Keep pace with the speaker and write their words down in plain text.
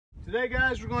Today,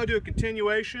 guys, we're going to do a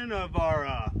continuation of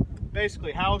our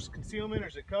basically house concealment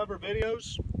as it cover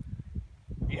videos.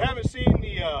 If you haven't seen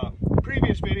the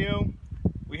previous video,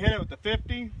 we hit it with the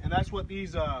 50, and that's what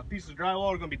these pieces of drywall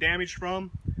are going to be damaged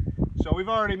from. So we've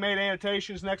already made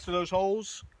annotations next to those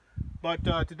holes. But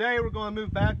today we're going to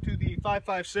move back to the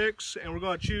 556, and we're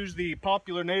going to choose the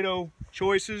popular NATO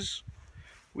choices.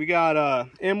 We got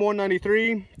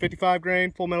M193 55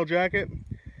 grain full metal jacket.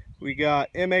 We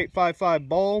got M855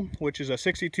 ball, which is a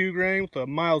 62 grain with a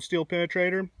mild steel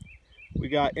penetrator. We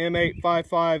got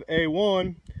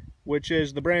M855a1, which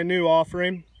is the brand new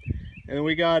offering. And then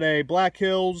we got a Black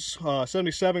Hills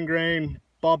 77 grain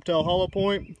bobtail hollow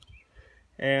point.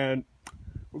 And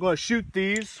we're going to shoot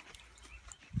these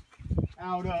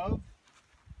out of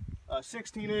a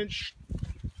 16-inch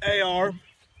AR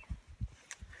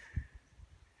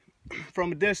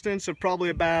from a distance of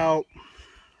probably about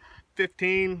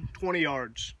 15-20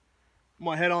 yards. I'm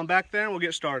gonna head on back there and we'll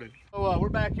get started. So we're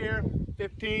back here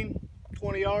 15-20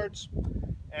 yards,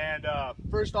 and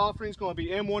first offering is going to be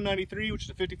M193, which is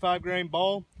a 55 grain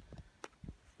ball.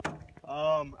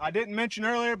 I didn't mention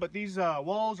earlier, but these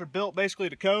walls are built basically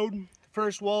to code. The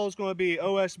first wall is going to be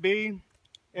OSB,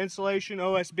 insulation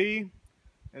OSB,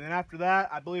 and then after that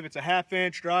I believe it's a 1/2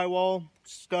 inch drywall,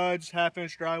 studs, 1/2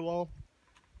 inch drywall.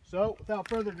 So without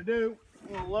further ado,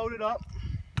 we'll load it up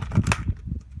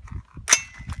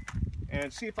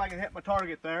and see if I can hit my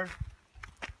target there.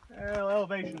 Well,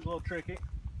 elevation's a little tricky.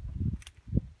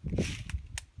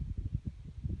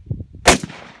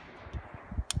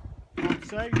 Not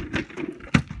safe.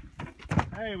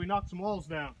 Hey, we knocked some walls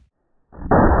down.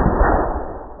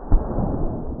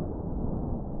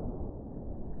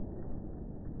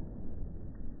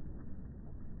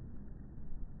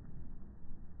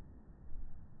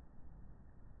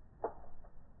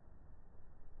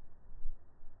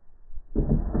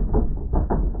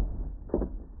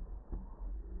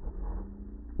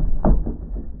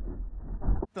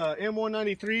 The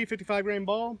M193 55 grain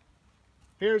ball.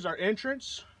 Here's our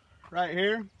entrance right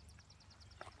here.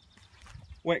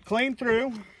 Went clean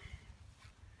through,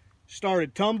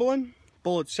 started tumbling,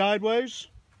 bullet sideways,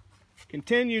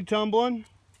 continued tumbling.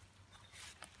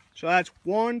 So that's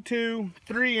 1, 2,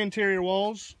 3 interior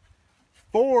walls,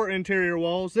 4 interior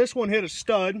walls. This one hit a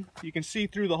stud. You can see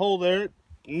through the hole there,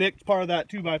 nicked part of that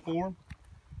 2x4.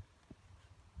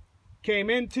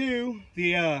 Came into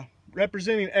the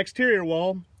representing exterior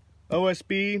wall,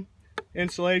 OSB,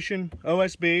 insulation,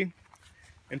 OSB,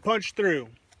 and punched through.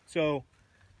 So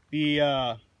the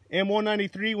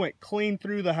M193 went clean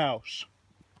through the house.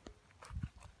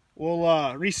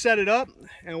 We'll reset it up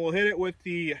and we'll hit it with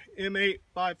the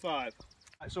M855.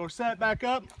 So we're set back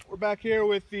up. We're back here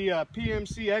with the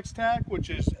PMC X-Tac, which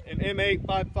is an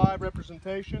M855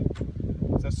 representation.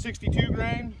 It's a 62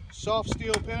 grain soft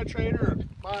steel penetrator, or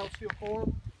mild steel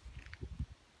core.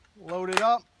 Load it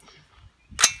up.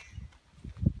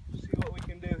 See what we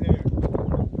can do here.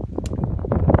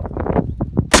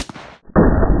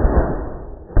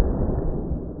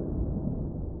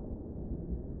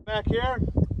 Back here,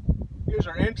 here's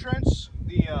our entrance,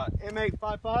 the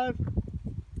M855.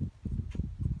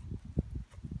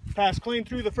 Passed clean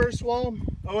through the first wall,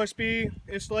 OSB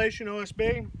installation,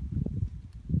 OSB.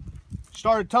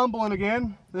 Started tumbling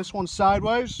again. This one's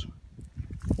sideways.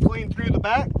 Clean through the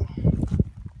back.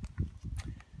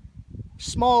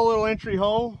 Small little entry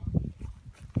hole,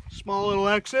 small little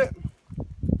exit,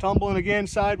 tumbling again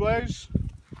sideways,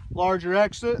 larger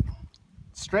exit,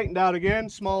 straightened out again,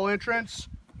 small entrance,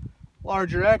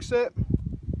 larger exit,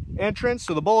 entrance.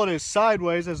 So the bullet is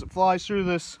sideways as it flies through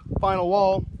this final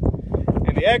wall,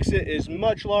 and the exit is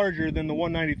much larger than the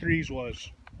 193's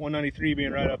was, 193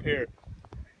 being right up here.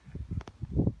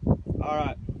 All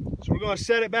right, so we're going to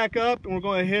set it back up and we're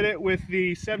going to hit it with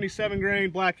the 77 grain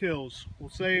Black Hills. We'll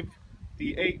save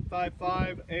the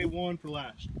 855A1 for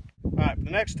last. All right, for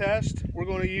the next test, we're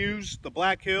going to use the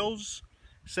Black Hills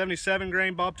 77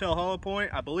 grain bobtail hollow point.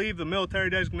 I believe the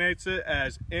military designates it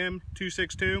as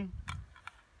M262.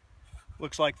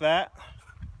 Looks like that.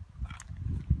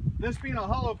 This being a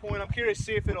hollow point, I'm curious to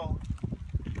see if it'll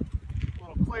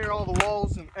clear all the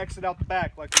walls and exit out the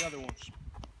back like the other ones.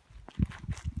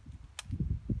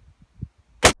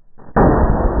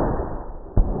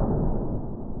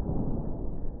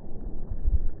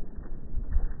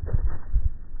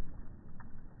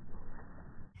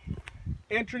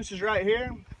 Entrance is right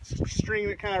here, stringing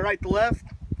it kind of right to left.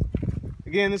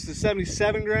 Again, this is a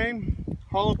 77 grain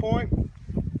hollow point.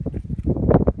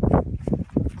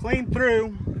 Clean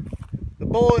through. The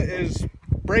bullet is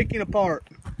breaking apart.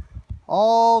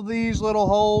 All these little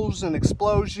holes and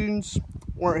explosions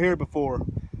weren't here before.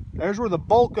 There's where the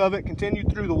bulk of it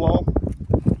continued through the wall.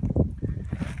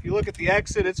 If you look at the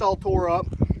exit, it's all tore up.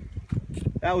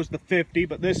 That was the 50,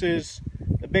 but this is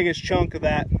the biggest chunk of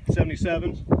that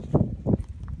 77.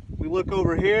 We look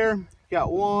over here,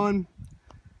 got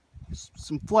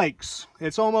some flakes.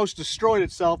 It's almost destroyed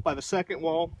itself by the second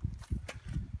wall.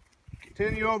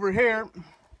 Continue over here,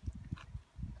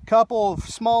 a couple of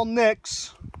small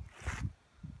nicks.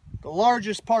 The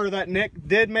largest part of that nick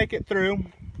did make it through.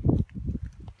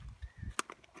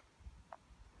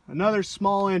 Another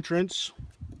small entrance.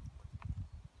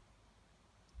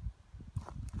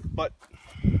 But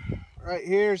right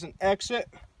here's an exit.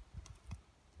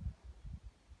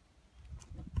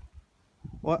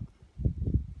 What?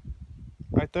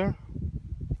 Right there?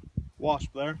 Wasp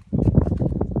there.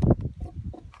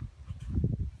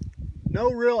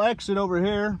 No real exit over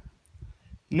here.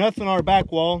 Nothing on our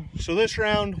back wall. So this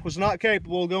round was not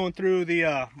capable of going through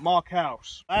the mock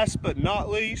house. Last but not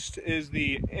least is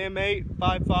the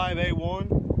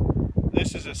M855a1.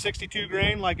 This is a 62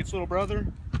 grain like its little brother.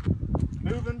 It's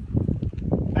moving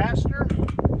faster.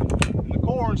 And the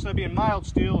core, instead of being mild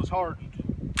steel, is hardened.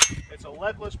 It's a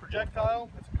leadless projectile.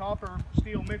 It's a copper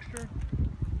steel mixture.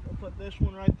 We'll put this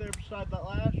one right there beside that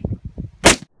lash.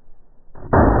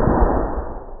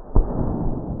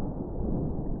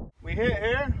 We hit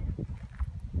here.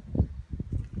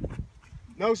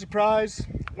 No surprise.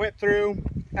 Went through,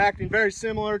 acting very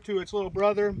similar to its little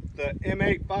brother, the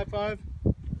M855.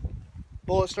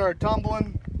 Bullet started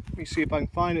tumbling. Let me see if I can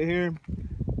find it here.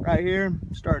 Right here,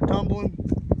 started tumbling.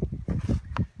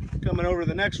 Coming over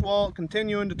the next wall,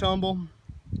 continuing to tumble.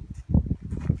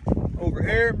 Over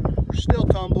here, we're still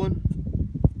tumbling.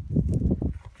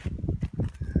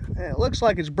 And it looks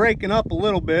like it's breaking up a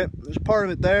little bit. There's part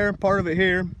of it there, part of it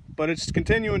here, but it's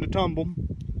continuing to tumble.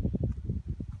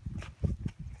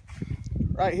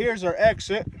 Right here's our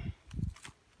exit.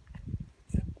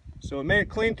 So it made it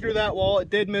clean through that wall. It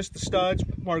did miss the studs,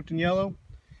 marked in yellow.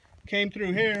 Came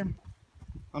through here.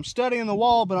 I'm studying the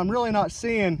wall, but I'm really not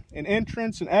seeing an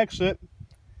entrance and exit.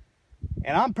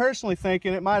 And I'm personally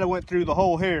thinking it might have went through the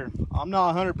hole here. I'm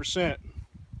not 100%.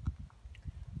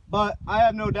 But I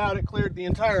have no doubt it cleared the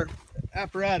entire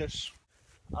apparatus.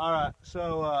 Alright,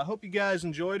 so I hope you guys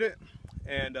enjoyed it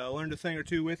and learned a thing or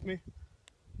two with me.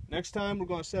 Next time we're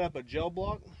going to set up a gel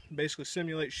block. Basically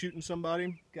simulate shooting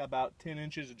somebody. Got about 10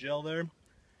 inches of gel there.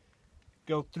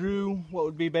 Go through what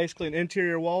would be basically an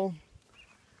interior wall.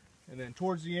 And then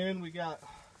towards the end, we got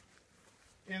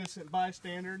innocent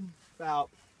bystander, about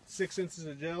 6 inches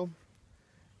of gel.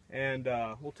 And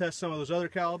we'll test some of those other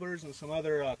calibers and some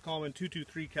other common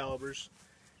 223 calibers.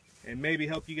 And maybe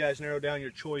help you guys narrow down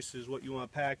your choices, what you want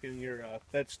to pack in your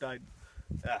bedside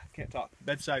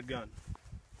gun.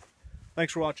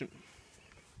 Thanks for watching.